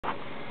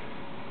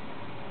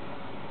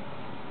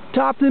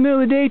Top of the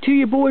middle of the day to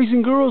you, boys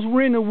and girls.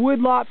 We're in the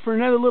woodlot for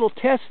another little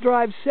test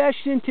drive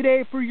session.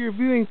 Today, for your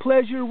viewing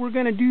pleasure, we're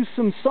going to do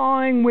some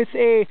sawing with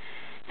a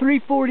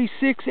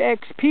 346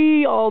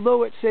 XP.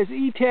 Although it says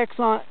E-Tex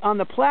on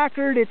the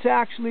placard, it's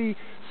actually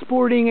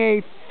sporting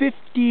a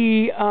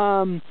 50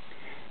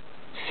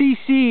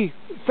 cc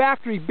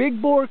factory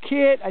big bore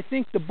kit. I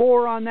think the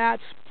bore on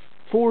that's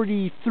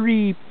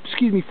 44.3.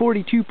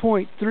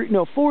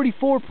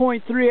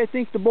 I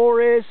think the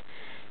bore is.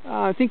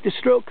 I think the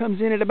stroke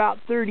comes in at about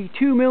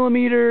 32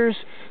 millimeters.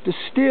 The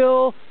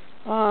Stihl,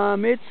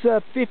 it's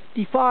a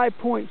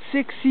 55.6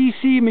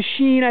 cc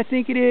machine, I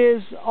think it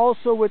is,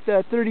 also with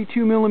a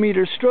 32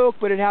 millimeter stroke,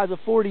 but it has a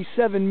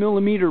 47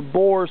 millimeter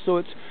bore, so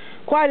it's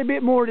quite a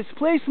bit more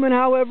displacement.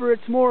 However,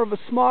 it's more of a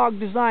smog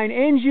design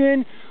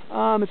engine.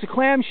 It's a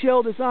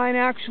clamshell design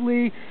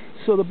actually,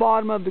 so the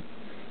bottom of the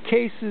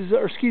cases,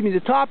 or excuse me, the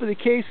top of the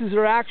cases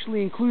are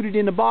actually included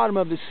in the bottom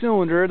of the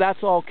cylinder.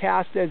 That's all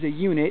cast as a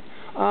unit.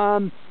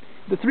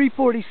 The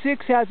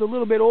 346 has a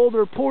little bit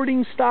older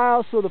porting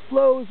style, so the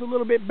flow is a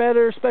little bit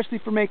better, especially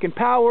for making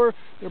power.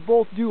 They're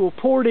both dual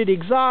ported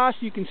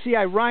exhaust. You can see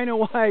I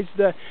rhinoized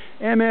the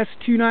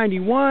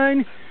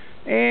ms291,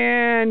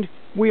 and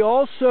we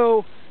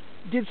also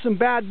did some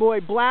bad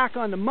boy black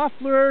on the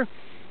muffler.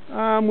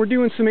 We're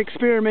doing some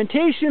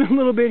experimentation a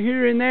little bit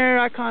here and there.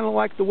 I kind of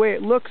like the way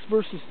it looks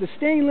versus the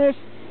stainless.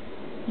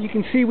 You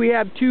can see we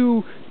have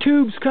two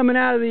tubes coming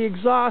out of the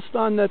exhaust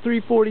on the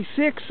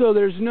 346, so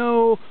there's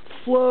no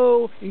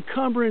flow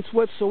encumbrance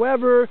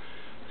whatsoever.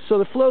 So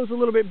the flow is a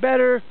little bit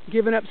better,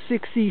 giving up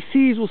 6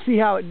 cc's. We'll see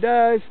how it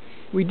does.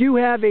 We do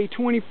have a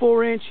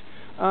 24-inch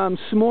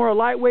Tsumara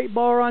lightweight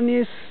bar on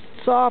this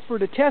saw for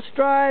the test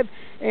drive,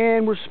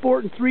 and we're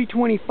sporting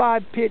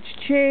 325 pitch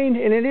chain,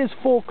 and it is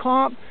full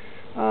comp.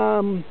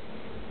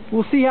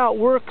 We'll see how it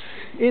works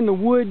in the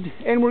wood,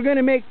 and we're going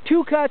to make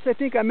 2 cuts. I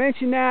think I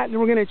mentioned that, and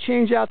we're going to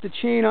change out the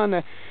chain on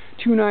the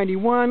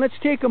 291. Let's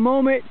take a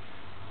moment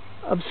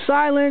of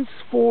silence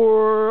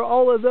for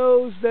all of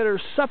those that are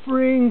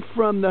suffering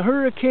from the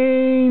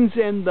hurricanes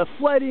and the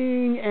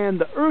flooding and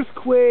the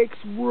earthquakes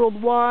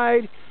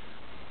worldwide.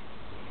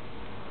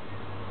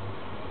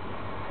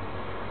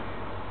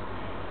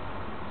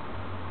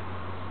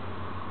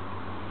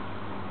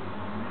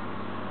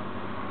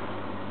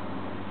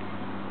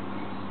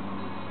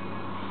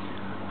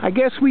 I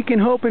guess we can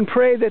hope and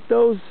pray that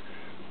those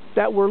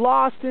that were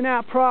lost in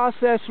that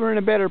process were in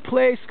a better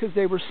place because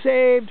they were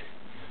saved.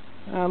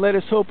 Let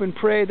us hope and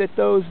pray that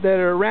those that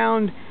are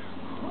around,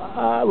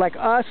 like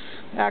us,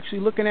 actually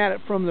looking at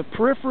it from the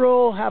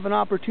peripheral, have an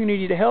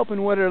opportunity to help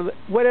in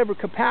whatever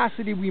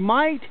capacity we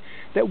might,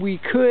 that we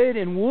could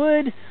and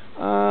would.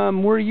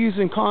 We're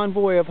using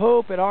Convoy of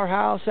Hope at our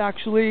house,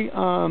 actually,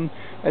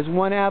 as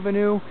one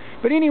avenue.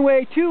 But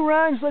anyway, 2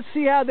 runs. Let's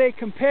see how they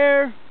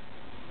compare.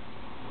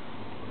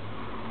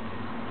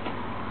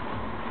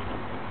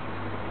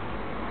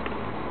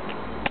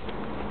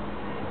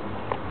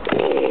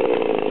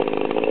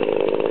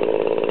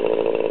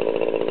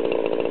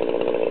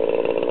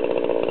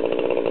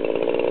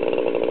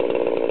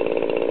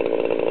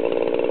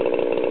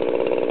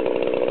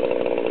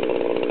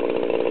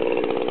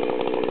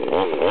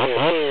 Oh,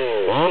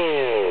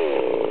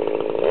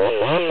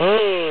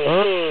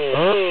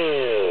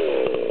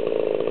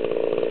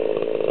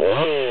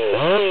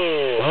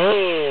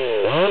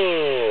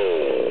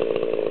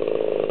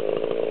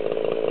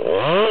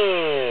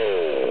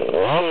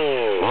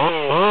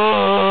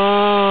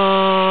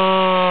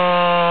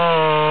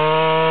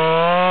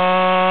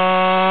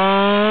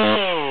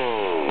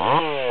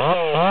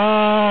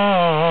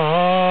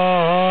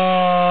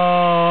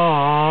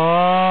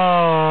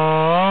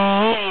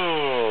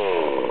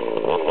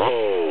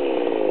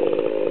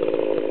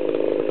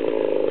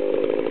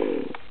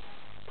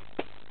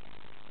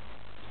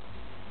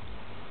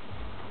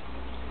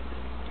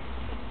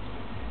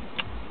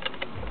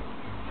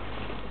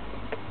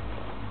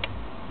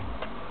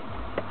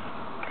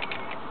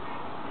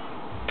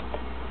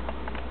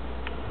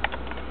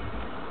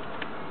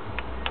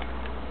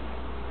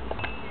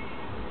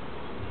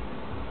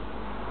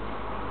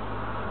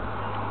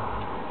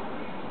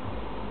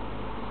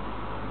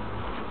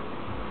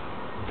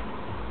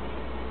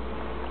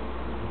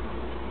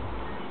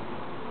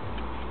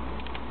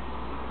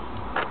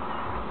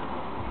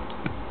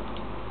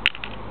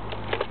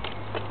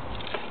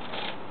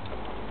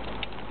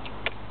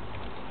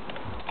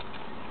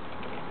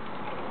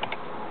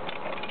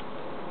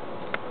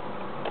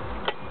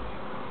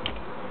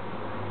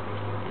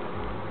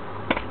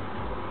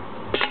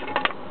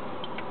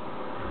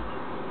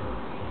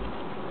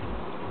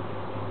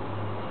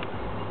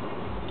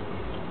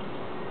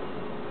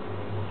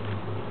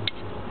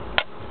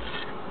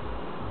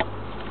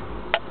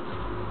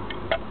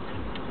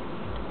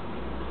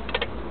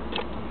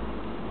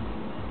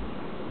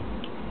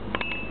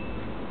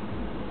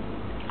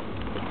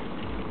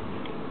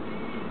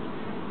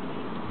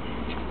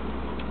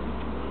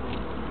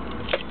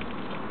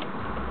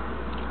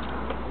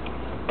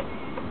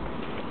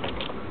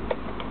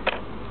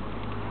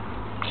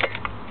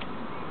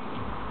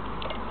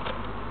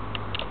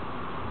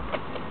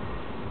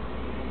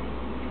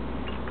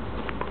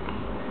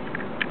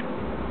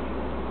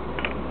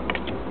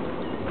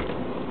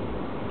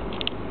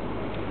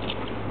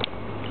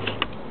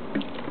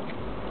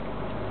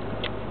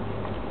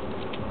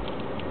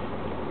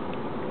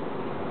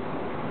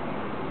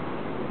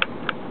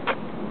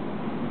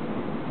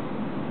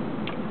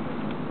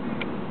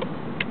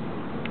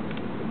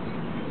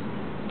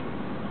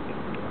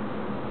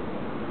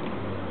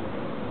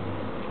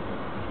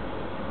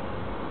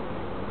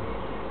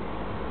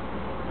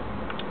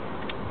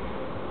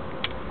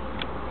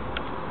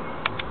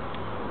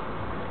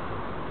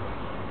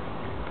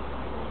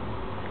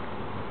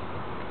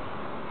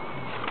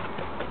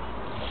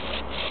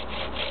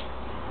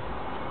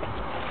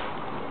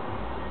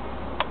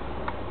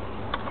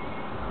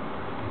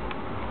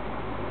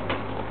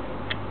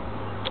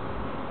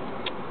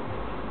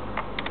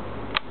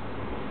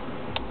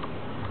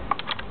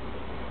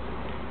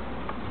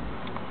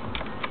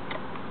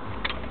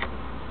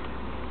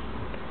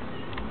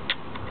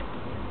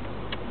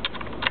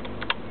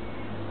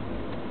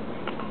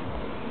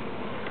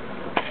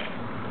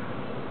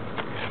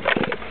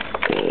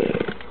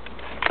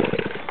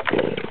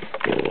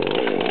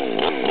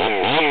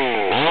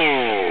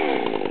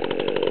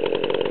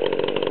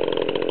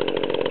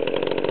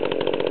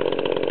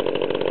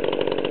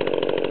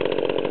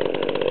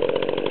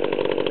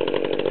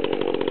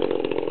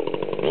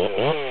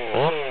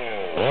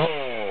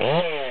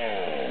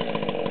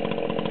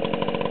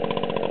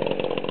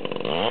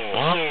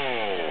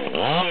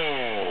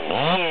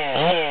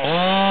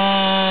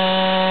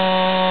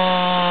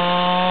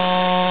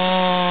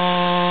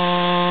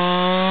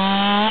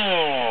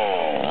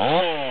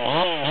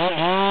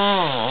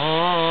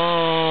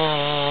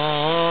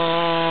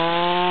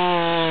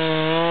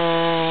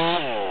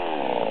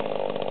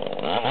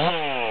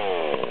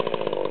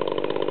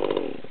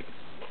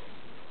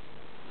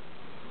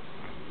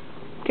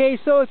 Okay,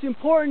 so it's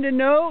important to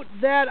note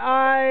that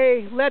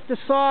I let the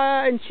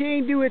saw and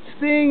chain do its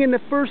thing in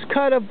the first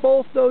cut of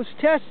both those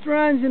test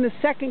runs. In the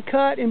second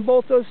cut in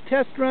both those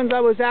test runs, I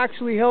was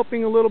actually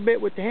helping a little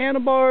bit with the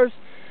handlebars.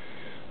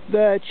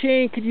 The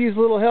chain could use a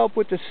little help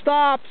with the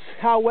stops.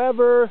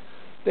 However,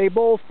 they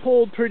both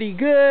pulled pretty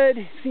good,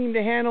 seemed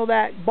to handle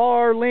that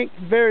bar length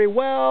very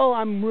well.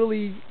 I'm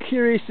really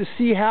curious to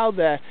see how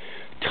the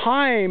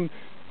time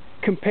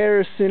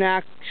comparison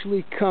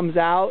actually comes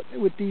out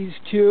with these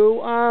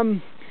two.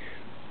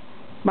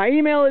 My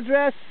email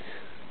address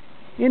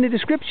in the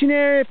description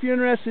area. If you're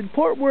interested in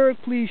port work,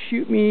 please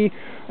shoot me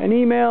an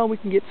email. We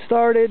can get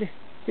started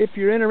if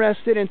you're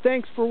interested. And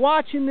thanks for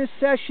watching this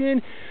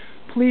session.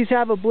 Please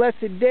have a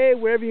blessed day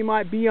wherever you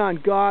might be on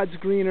God's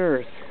green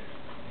earth.